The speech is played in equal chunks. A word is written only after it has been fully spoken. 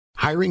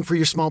Hiring for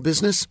your small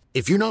business?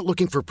 If you're not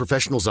looking for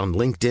professionals on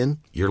LinkedIn,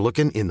 you're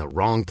looking in the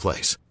wrong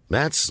place.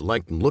 That's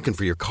like looking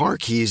for your car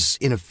keys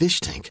in a fish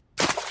tank.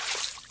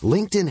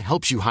 LinkedIn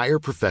helps you hire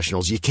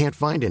professionals you can't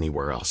find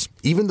anywhere else,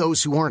 even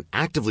those who aren't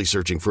actively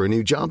searching for a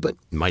new job but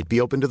might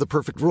be open to the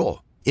perfect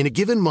role. In a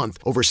given month,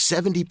 over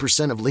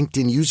 70% of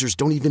LinkedIn users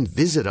don't even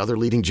visit other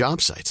leading job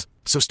sites.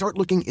 So start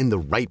looking in the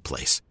right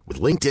place.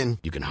 With LinkedIn,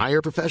 you can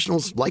hire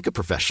professionals like a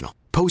professional.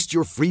 Post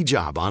your free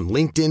job on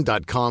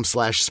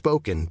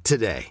linkedin.com/spoken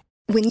today.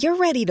 When you're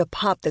ready to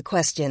pop the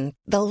question,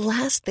 the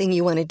last thing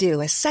you want to do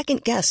is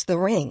second-guess the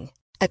ring.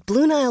 At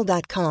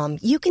BlueNile.com,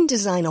 you can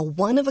design a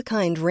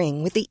one-of-a-kind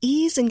ring with the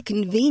ease and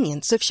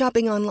convenience of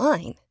shopping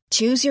online.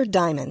 Choose your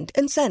diamond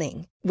and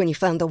setting. When you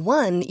find the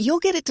one, you'll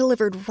get it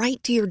delivered right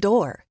to your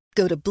door.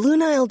 Go to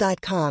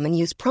BlueNile.com and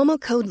use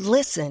promo code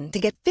LISTEN to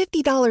get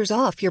 $50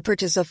 off your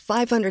purchase of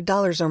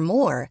 $500 or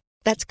more.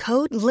 That's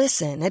code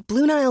LISTEN at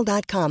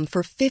BlueNile.com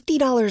for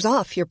 $50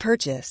 off your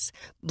purchase.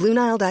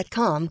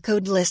 BlueNile.com,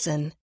 code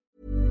LISTEN.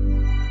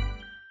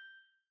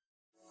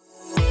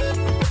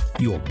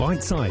 Your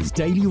bite-sized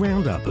daily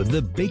roundup of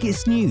the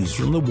biggest news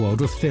from the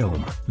world of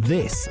film.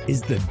 This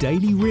is The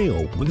Daily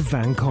Reel with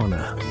Van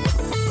Connor.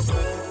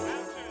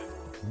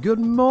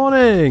 Good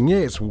morning!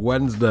 It's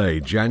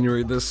Wednesday,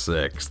 January the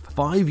 6th.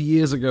 5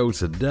 years ago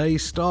today,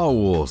 Star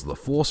Wars The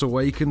Force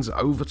Awakens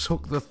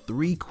overtook the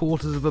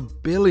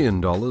 $750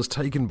 million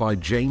taken by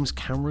James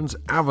Cameron's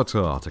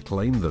Avatar to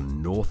claim the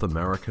North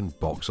American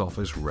box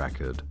office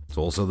record. It's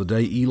also the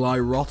day Eli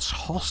Roth's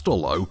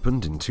Hostel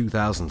opened in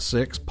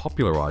 2006,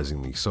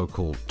 popularizing the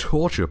so-called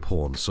torture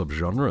porn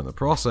subgenre in the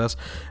process,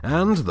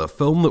 and the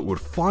film that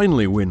would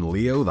finally win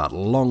Leo that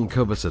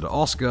long-coveted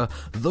Oscar,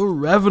 The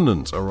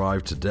Revenant,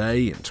 arrived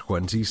today in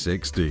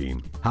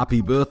 2016. Happy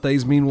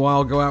birthdays,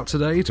 meanwhile, go out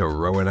today to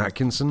Rowan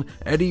Atkinson,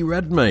 Eddie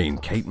Redmayne,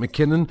 Kate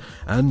McKinnon,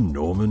 and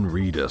Norman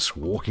Reedus,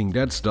 Walking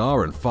Dead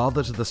star and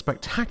father to the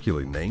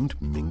spectacularly named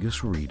Mingus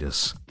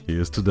Reedus.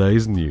 Here's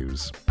today's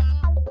news.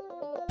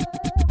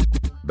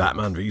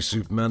 Batman v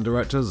Superman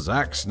director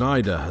Zack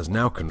Snyder has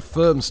now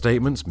confirmed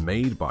statements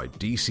made by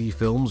DC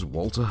Films'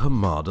 Walter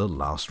Hamada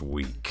last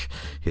week.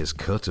 His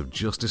cut of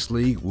Justice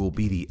League will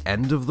be the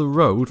end of the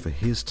road for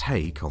his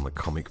take on the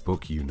comic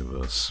book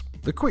universe.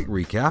 The quick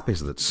recap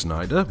is that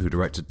Snyder, who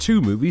directed 2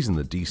 movies in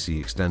the DC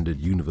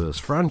Extended Universe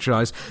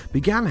franchise,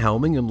 began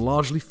helming and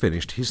largely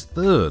finished his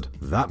 3rd.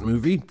 That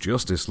movie,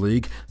 Justice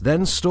League,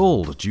 then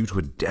stalled due to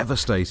a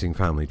devastating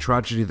family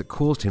tragedy that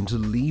caused him to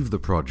leave the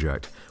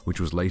project, which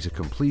was later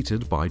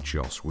completed by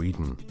Joss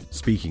Whedon.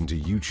 Speaking to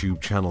YouTube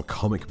channel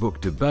Comic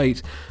Book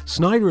Debate,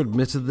 Snyder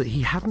admitted that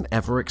he hadn't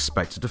ever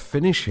expected to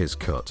finish his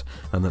cut,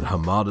 and that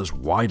Hamada's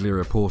widely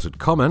reported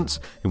comments,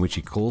 in which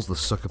he calls the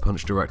Sucker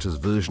Punch director's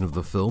version of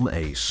the film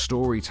a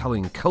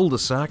storytelling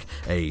cul-de-sac,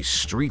 a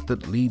street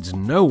that leads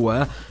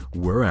nowhere,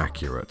 were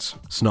accurate.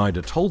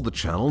 Snyder told the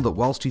channel that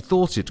whilst he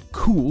thought it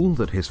cool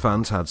that his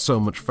fans had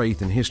so much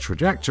faith in his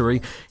trajectory,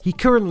 he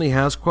currently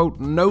has, quote,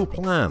 no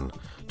plan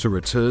to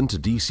return to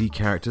DC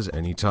characters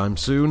anytime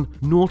soon,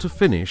 nor to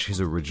finish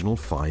his original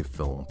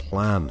 5-film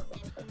plan.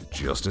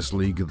 Justice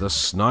League The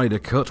Snyder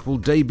Cut will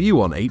debut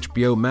on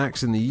HBO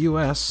Max in the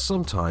US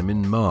sometime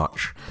in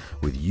March,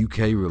 with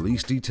UK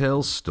release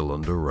details still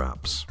under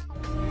wraps.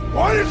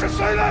 Why did you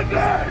say that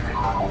name?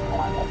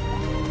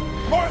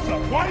 Martha,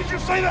 why did you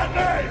say that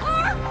name?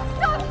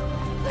 Stop!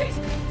 Please,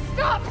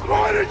 stop!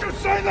 Why did you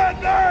say that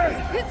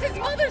name? It's his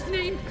mother's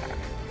name.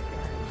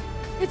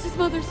 It's his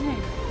mother's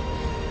name.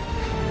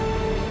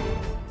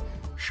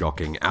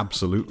 Shocking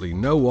absolutely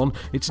no one,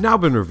 it's now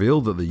been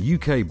revealed that the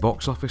UK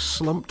box office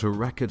slumped a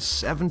record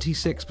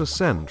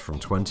 76% from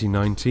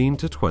 2019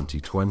 to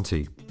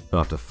 2020.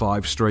 After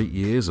 5 straight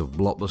years of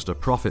blockbuster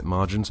profit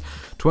margins,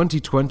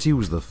 2020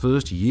 was the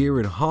first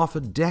year in half a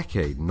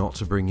decade not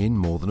to bring in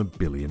more than £1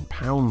 billion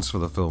for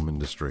the film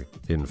industry.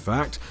 In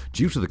fact,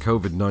 due to the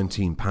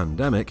COVID-19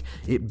 pandemic,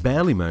 it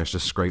barely managed to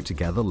scrape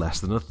together less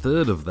than a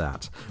third of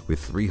that,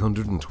 with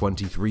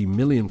 £323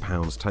 million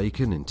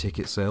taken in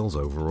ticket sales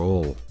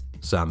overall.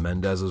 Sam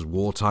Mendes's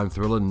wartime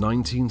thriller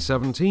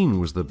 1917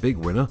 was the big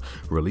winner,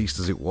 released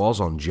as it was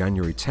on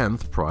January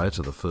 10th prior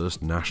to the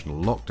first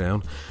national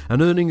lockdown,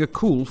 and earning a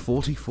cool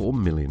 £44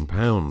 million.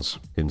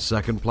 In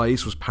second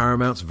place was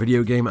Paramount's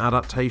video game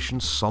adaptation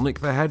Sonic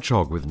the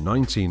Hedgehog with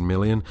 £19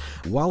 million,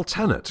 while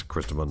Tenet,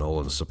 Christopher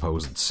Nolan's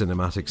supposed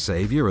cinematic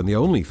saviour and the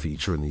only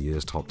feature in the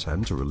year's top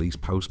 10 to release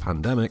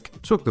post-pandemic,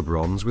 took the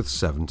bronze with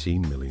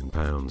 £17 million.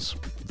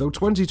 Though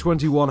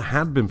 2021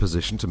 had been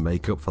positioned to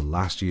make up for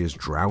last year's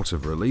drought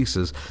of releases,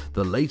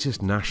 the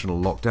latest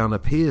national lockdown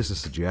appears to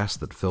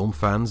suggest that film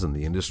fans and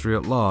the industry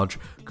at large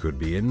could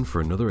be in for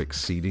another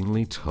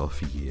exceedingly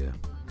tough year.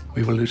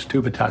 We will lose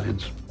 2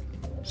 battalions,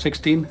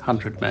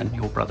 1,600 men,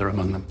 your brother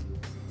among them.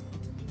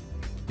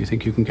 You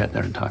think you can get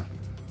there in time?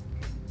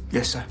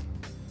 Yes, sir.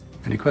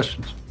 Any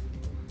questions?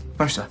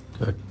 No, sir.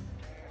 Good.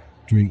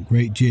 Drink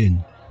great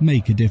gin.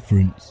 Make a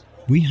difference.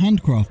 We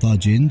handcraft our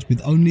gins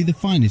with only the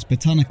finest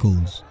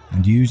botanicals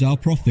and use our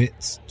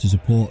profits to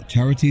support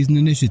charities and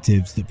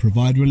initiatives that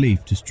provide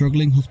relief to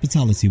struggling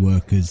hospitality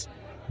workers.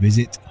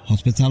 Visit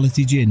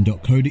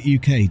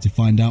hospitalitygin.co.uk to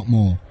find out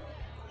more.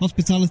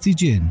 Hospitality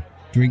Gin.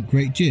 Drink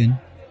great gin,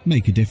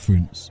 make a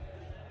difference.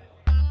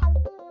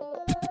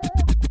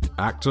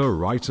 Actor,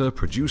 writer,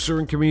 producer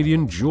and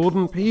comedian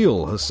Jordan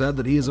Peele has said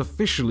that he has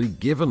officially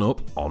given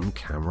up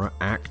on-camera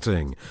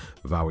acting,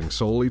 vowing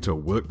solely to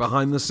work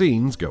behind the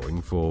scenes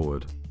going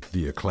forward.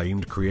 The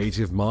acclaimed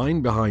creative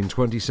mind behind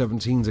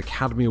 2017's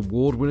Academy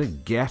Award winner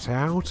Get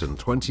Out and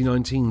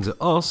 2019's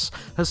Us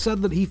has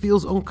said that he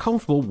feels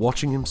uncomfortable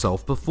watching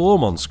himself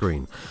perform on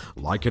screen,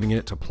 likening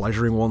it to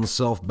pleasuring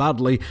oneself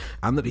badly,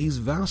 and that he's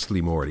vastly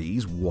more at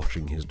ease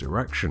watching his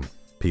direction.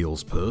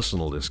 Peele's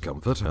personal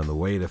discomfort and the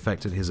way it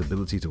affected his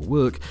ability to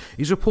work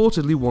is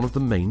reportedly one of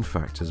the main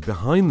factors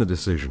behind the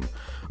decision,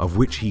 of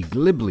which he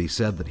glibly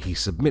said that he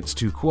submits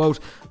to, quote,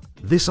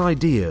 this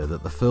idea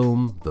that the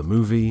film, the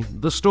movie,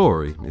 the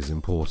story is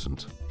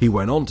important. He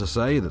went on to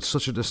say that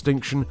such a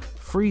distinction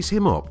frees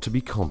him up to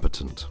be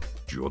competent.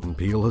 Jordan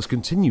Peele has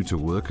continued to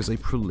work as a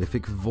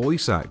prolific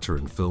voice actor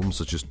in films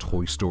such as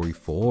Toy Story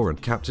 4 and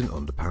Captain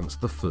Underpants: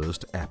 The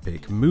First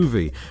Epic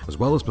Movie, as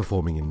well as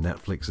performing in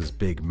Netflix's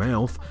Big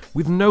Mouth,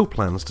 with no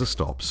plans to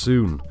stop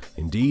soon.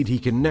 Indeed, he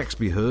can next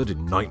be heard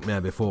in Nightmare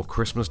Before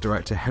Christmas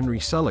director Henry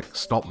Selick's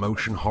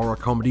stop-motion horror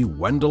comedy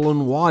Wendell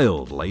and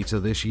Wild later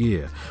this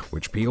year,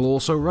 which Peele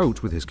also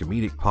wrote with his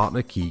comedic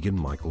partner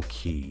Keegan-Michael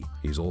Key.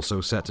 He's also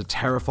set to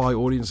terrify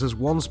audiences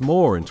once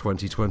more in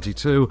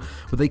 2022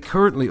 with a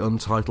currently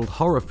untitled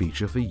horror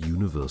feature for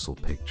Universal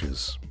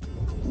Pictures.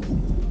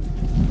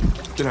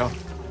 Get out.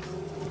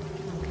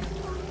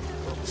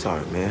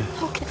 Sorry, man.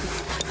 Okay.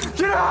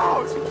 Get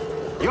out!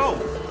 Yo!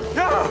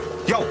 Yeah!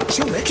 Yo,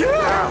 chill, man. Get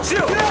out!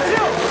 Chill!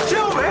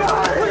 Chill,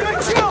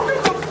 man! Chill!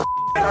 Get the f***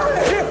 out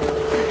of here!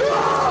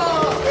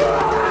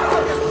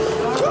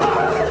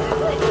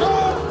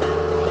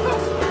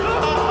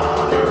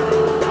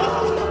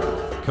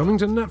 Coming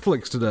to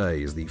Netflix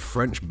today is the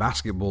French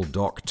basketball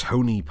doc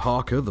Tony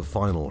Parker: The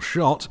Final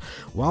Shot,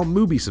 while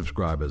Mubi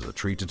subscribers are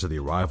treated to the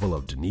arrival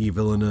of Denis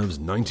Villeneuve's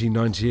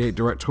 1998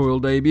 directorial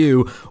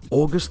debut,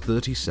 August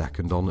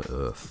 32nd on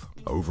Earth.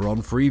 Over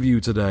on Freeview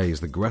today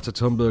is the Greta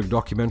Thunberg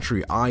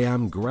documentary I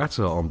Am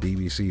Greta on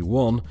BBC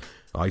One.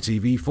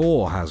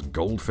 ITV4 has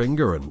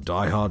Goldfinger and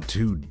Die Hard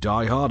 2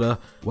 Die Harder,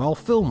 while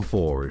Film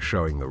 4 is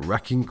showing The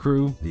Wrecking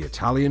Crew, The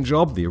Italian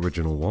Job, the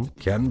original one,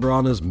 Ken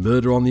Branagh's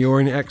Murder on the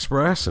Orient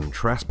Express and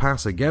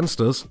Trespass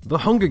Against Us, The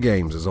Hunger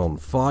Games is on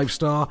 5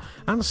 Star,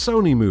 and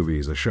Sony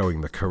Movies are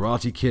showing The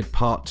Karate Kid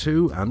Part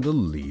 2 and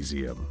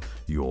Elysium.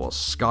 Your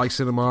Sky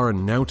Cinema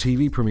and Now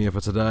TV premiere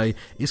for today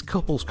is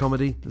couples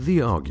comedy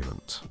The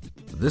Argument.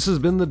 This has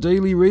been the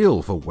Daily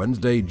Reel for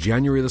Wednesday,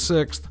 January the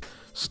 6th.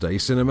 Stay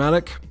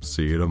cinematic.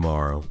 See you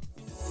tomorrow.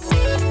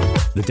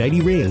 The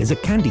Daily Reel is a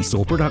Candy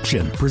Store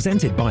production,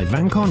 presented by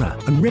Van Connor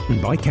and written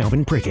by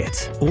Calvin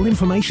Prickett. All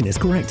information is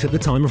correct at the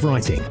time of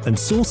writing, and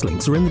source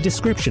links are in the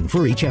description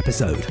for each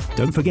episode.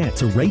 Don't forget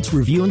to rate,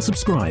 review, and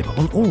subscribe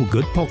on all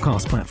good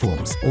podcast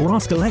platforms, or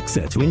ask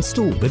Alexa to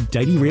install the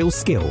Daily Reel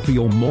skill for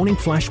your morning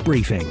flash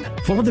briefing.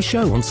 Follow the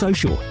show on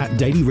social at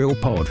Daily Reel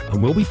Pod,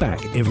 and we'll be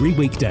back every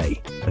weekday.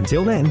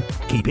 Until then,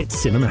 keep it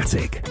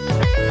cinematic.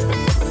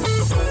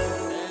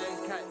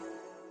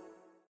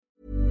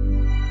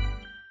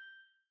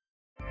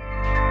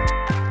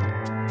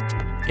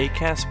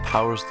 Acast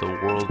powers the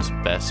world's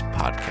best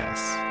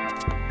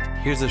podcasts.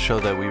 Here's a show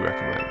that we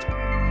recommend.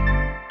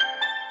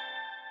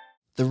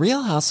 The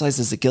Real Housewives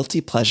is a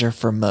guilty pleasure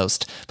for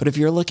most, but if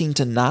you're looking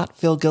to not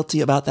feel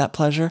guilty about that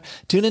pleasure,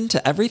 tune in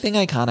to Everything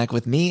Iconic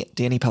with me,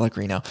 Danny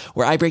Pellegrino,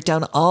 where I break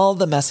down all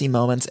the messy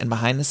moments and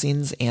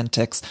behind-the-scenes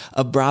antics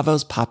of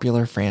Bravo's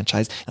popular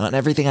franchise. And on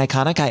Everything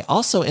Iconic, I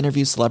also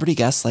interview celebrity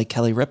guests like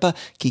Kelly Ripa,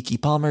 Keke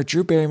Palmer,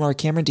 Drew Barrymore,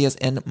 Cameron Diaz,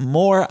 and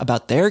more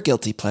about their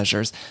guilty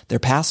pleasures, their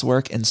past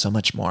work, and so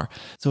much more.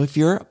 So if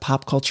you're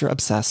pop culture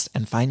obsessed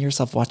and find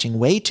yourself watching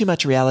way too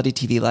much reality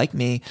TV like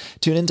me,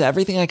 tune into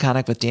Everything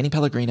Iconic with Danny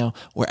Pellegrino,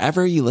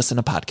 wherever you listen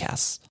to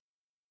podcasts.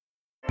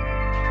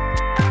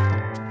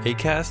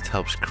 Acast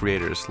helps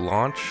creators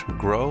launch,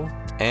 grow,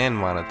 and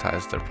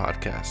monetize their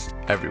podcasts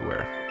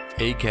everywhere.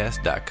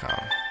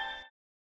 Acast.com.